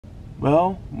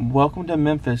Well, welcome to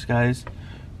Memphis, guys.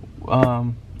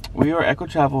 We are Echo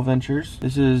Travel Ventures.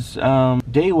 This is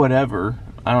day whatever.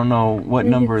 I don't know what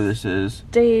number this is.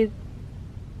 Day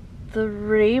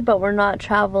 3, but we're not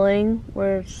traveling.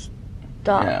 We're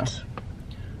stopped. Yeah.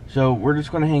 So we're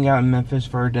just going to hang out in Memphis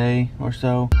for a day or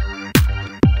so.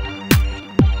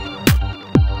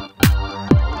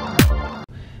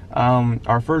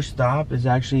 Our first stop is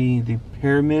actually the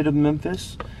Pyramid of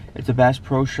Memphis. It's a Bass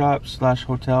Pro Shop /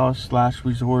 hotel /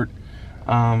 resort.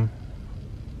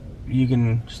 You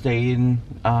can stay in,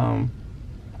 all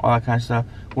that kind of stuff.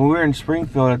 When we were in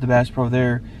Springfield at the Bass Pro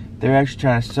they're actually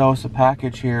trying to sell us a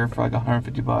package here for like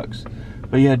 $150.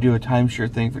 But you had to do a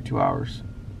timeshare thing for 2 hours.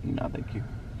 No, thank you.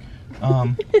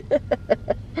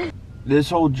 This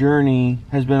whole journey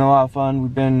has been a lot of fun.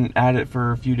 We've been at it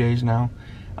for a few days now.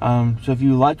 So if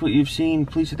you liked what you've seen,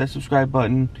 please hit that subscribe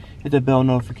button, hit the bell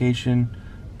notification,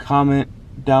 comment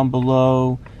down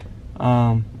below.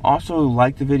 Also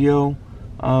like the video.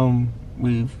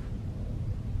 We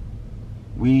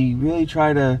really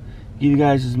try to give you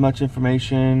guys as much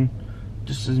information,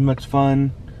 just as much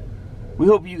fun. We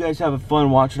hope you guys have fun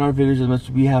watching our videos as much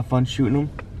as we have fun shooting them.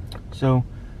 So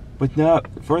without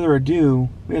further ado,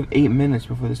 we have 8 minutes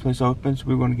before this place opens, so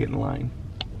we're going to get in line.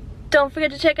 Don't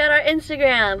forget to check out our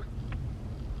Instagram.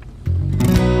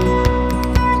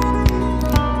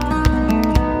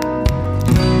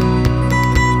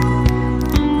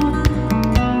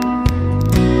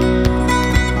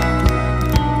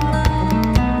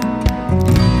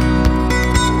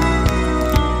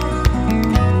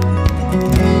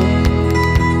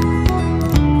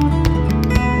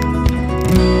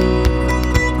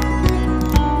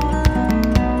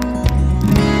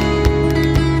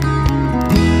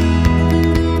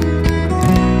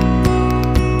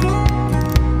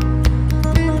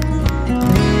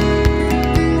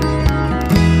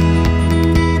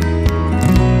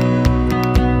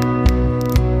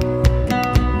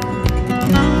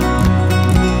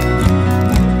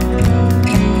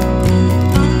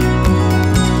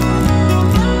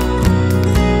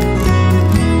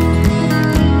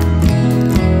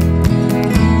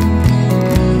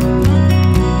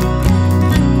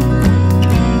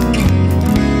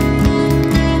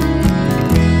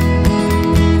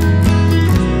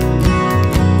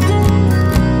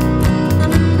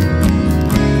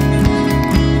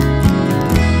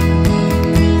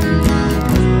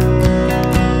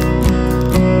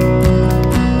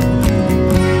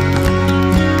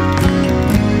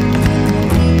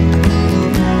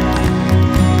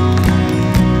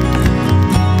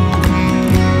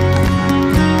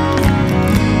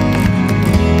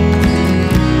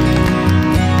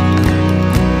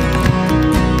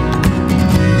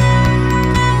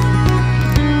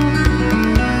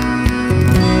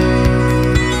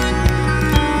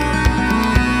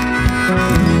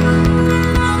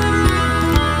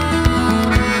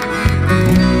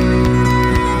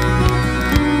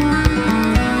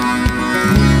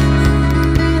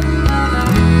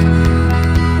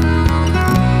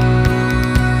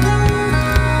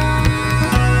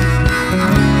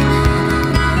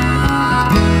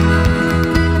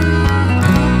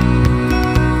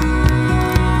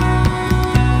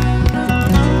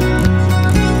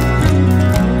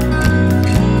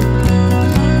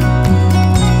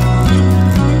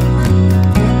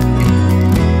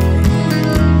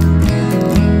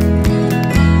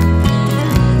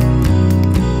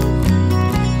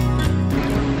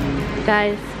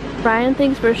 Guys, Brian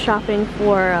thinks we're shopping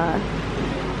for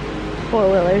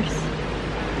four-wheelers.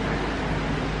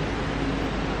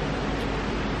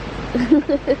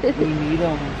 We need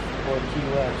them for Key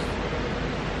West.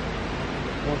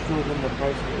 We'll show them the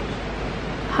price goes.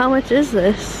 How much is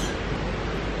this?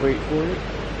 Wait for it.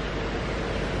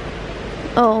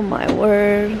 Oh my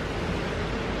word.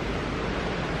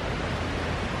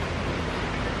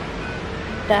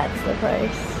 That's the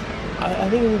price. I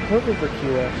think it would be perfect for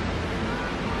Key West.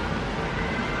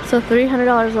 So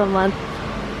 $300 a month.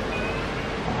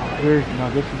 Here's, no,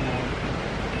 this is more.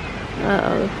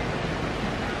 Uh-oh.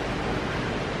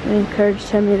 I encouraged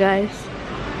him, you guys.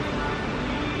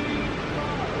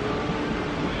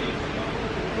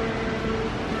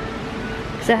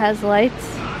 Because it has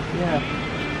lights? Yeah.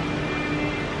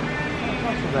 That's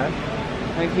not so bad.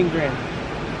 19 grand.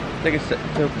 It's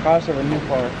like the cost of a new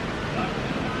car.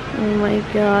 Oh my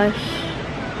gosh.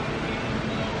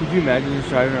 Could you imagine just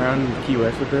driving around in Key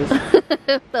West with this?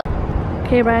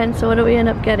 Okay, Brian, so what do we end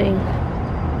up getting?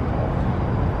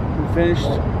 We finished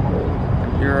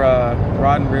your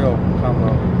rod and reel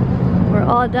combo. We're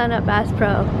all done at Bass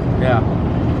Pro. Yeah.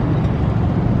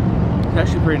 It's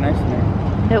actually pretty nice in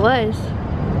there. It was.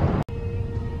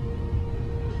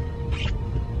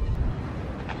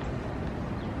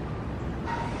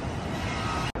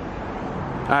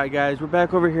 Alright guys, we're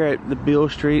back over here at the Beale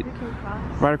Street.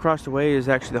 Right across the way is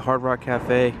actually the Hard Rock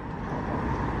Cafe.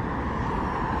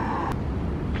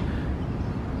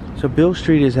 So Beale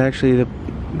Street is actually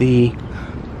the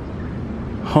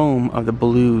home of the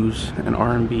blues and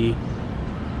R&B.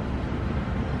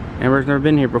 Amber's never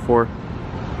been here before.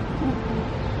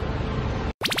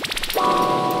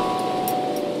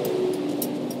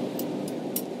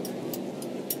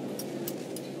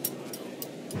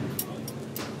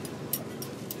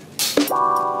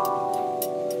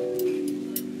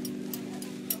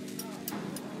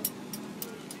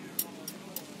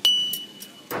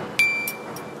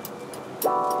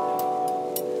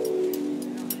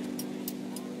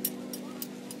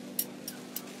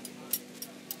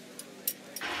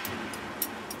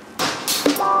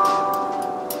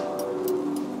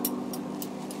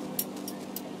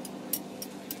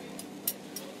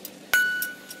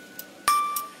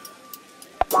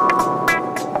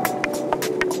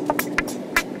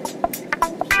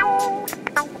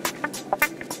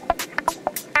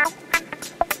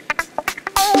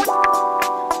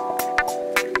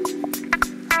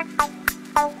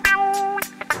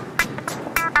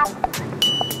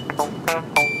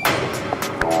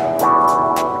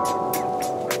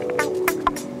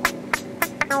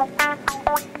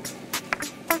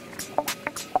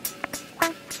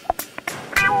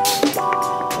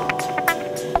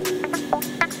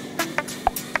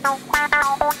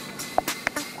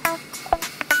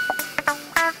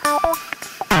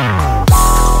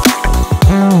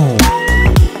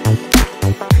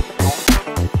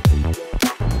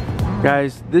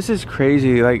 Guys, this is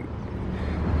crazy. Like,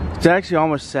 it's actually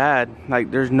almost sad.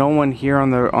 Like, there's no one here on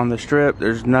the strip.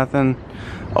 There's nothing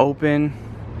open.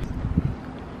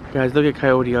 Guys, look at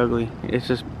Coyote Ugly. It's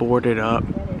just boarded up.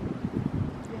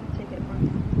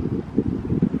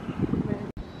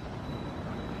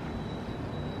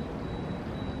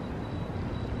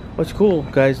 What's cool,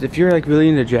 guys, if you're like really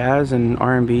into jazz and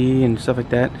R&B and stuff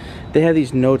like that, they have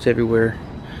these notes everywhere.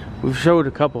 We've showed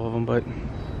a couple of them, but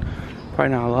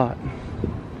probably not a lot.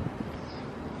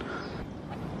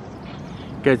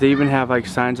 Guys, they even have like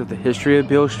signs of the history of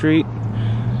Beale Street.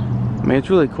 I mean, it's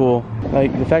really cool.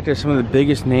 Like the fact that some of the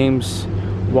biggest names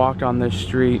walked on this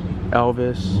street.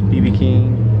 Elvis, B.B.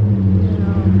 King.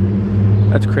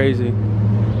 That's crazy. I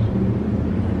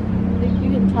think you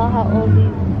can tell how old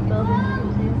these buildings are.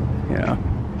 Yeah.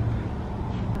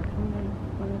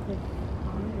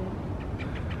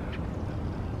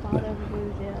 Father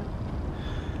Blues, yeah.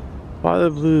 Father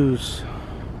Blues.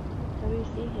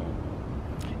 WC hit.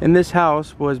 In this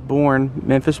house was born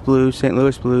Memphis Blues, St.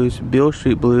 Louis Blues, Beale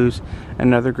Street Blues,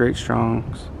 and other great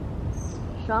songs.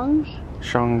 Songs?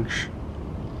 Songs.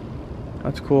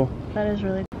 That's cool. That is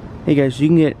really cool. Hey guys, you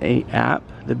can get a app,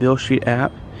 the Beale Street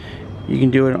app. You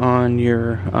can do it on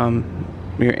your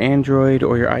Android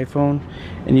or your iPhone,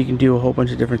 and you can do a whole bunch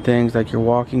of different things like your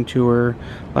walking tour,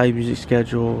 live music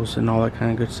schedules, and all that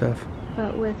kind of good stuff.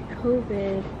 But with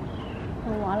COVID, a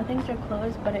lot of things are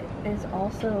closed, but it is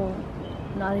also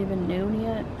not even noon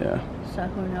yet. Yeah. So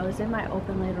who knows? It might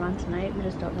open later on tonight. We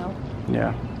just don't know.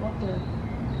 Yeah. We'll have to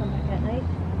come back at night.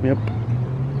 Yep.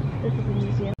 This is a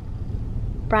museum.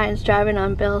 Brian's driving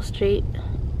on Beale Street.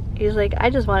 He's like, I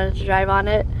just wanted to drive on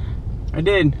it. I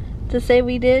did. To say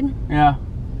we did? Yeah.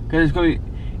 Because it's going to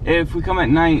be, if we come at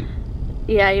night.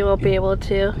 Yeah, you won't be able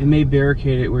to. It may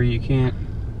barricade it where you can't.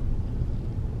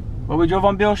 But we drove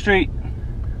on Beale Street.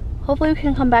 Hopefully we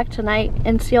can come back tonight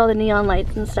and see all the neon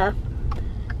lights and stuff.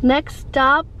 Next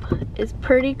stop is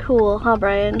pretty cool, huh,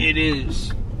 Brian? It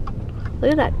is.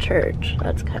 Look at that church.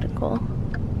 That's kind of cool.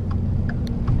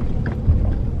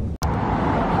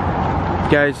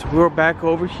 Guys, we're back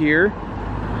over here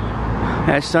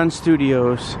at Sun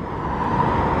Studios.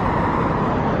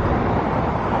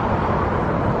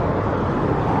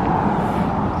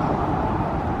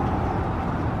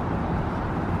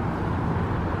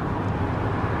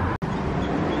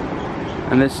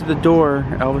 And this is the door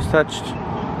Elvis touched.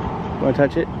 You want to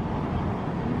touch it?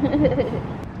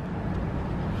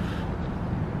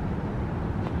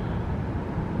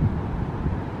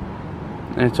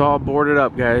 And it's all boarded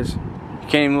up, guys. You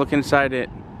can't even look inside it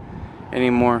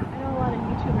anymore. I know a lot of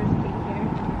YouTubers came here,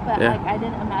 but Yeah. like I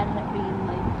didn't imagine it being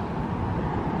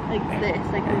like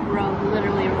this, like a row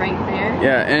literally right there.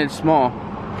 Yeah, and it's small.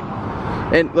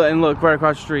 And look, right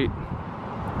across the street.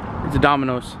 It's a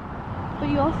Domino's. But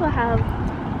you also have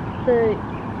the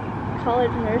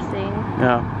college nursing.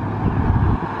 Yeah.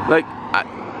 Like,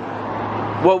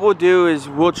 what we'll do is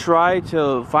we'll try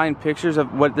to find pictures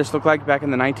of what this looked like back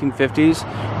in the 1950s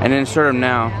and insert them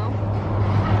now.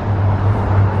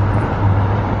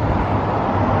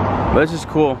 But this is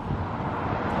cool.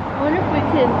 I wonder if we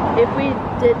could if we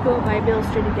did go by Beale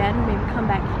Street again, maybe come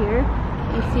back here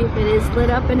and see if it is lit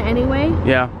up in any way.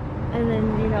 Yeah. And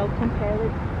then, you know, compare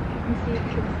it and see if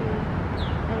you can see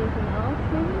anything else,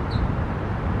 maybe.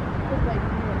 Just like,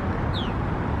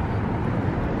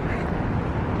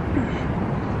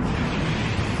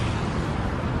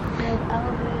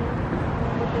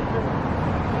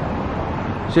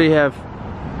 So you have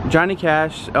Johnny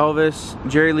Cash, Elvis,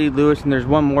 Jerry Lee Lewis, and there's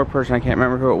one more person, I can't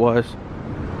remember who it was.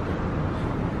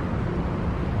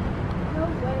 no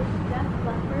way, Def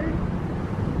Leppard,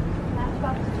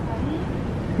 Matchbox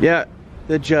 20, Yeah,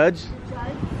 the Judge. The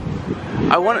Judge,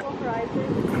 I want to. Horizon,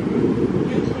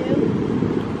 U2,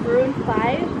 Maroon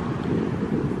 5,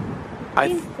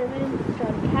 Gene Simmons,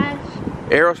 Johnny Cash,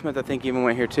 Aerosmith, I think, even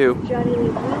went here too. Johnny Lee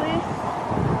Lewis,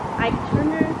 Ike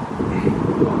Turner,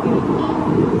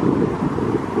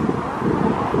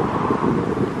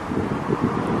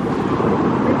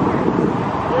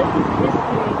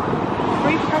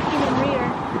 free parking in rear.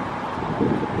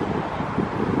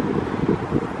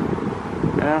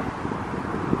 Yeah.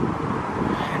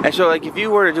 And so, like, if you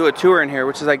were to do a tour in here,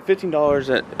 which is like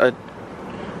 $15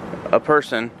 a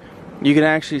person, you can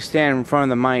actually stand in front of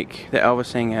the mic that Elvis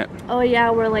sang at. Oh yeah,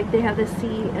 where like they have the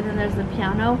seat and then there's the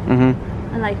piano.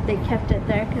 Mm-hmm. And like they kept it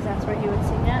there because that's where he would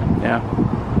sing at. Yeah.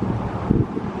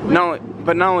 Not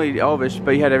only Elvis,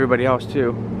 but you had everybody else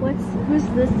too. Who's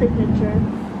this signature?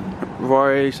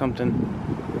 Roy something.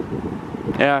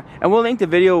 Yeah, and we'll link the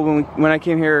video when I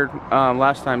came here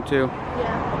last time too.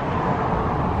 Yeah.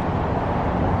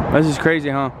 This is crazy,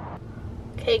 huh?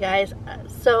 Okay guys,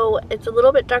 so it's a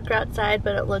little bit darker outside,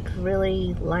 but it looks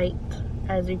really light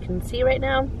as you can see right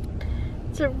now.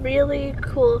 It's a really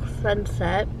cool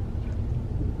sunset.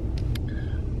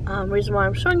 Reason why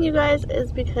I'm showing you guys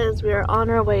is because we are on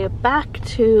our way back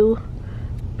to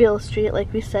Beale Street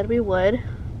like we said we would.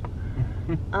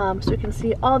 So we can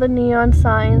see all the neon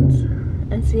signs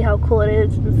and see how cool it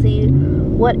is and see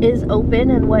what is open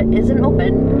and what isn't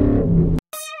open.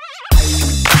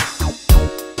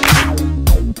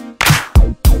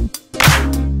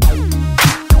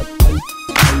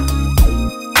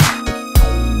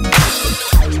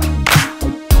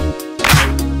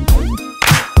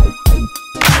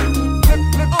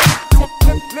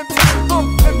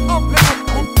 Let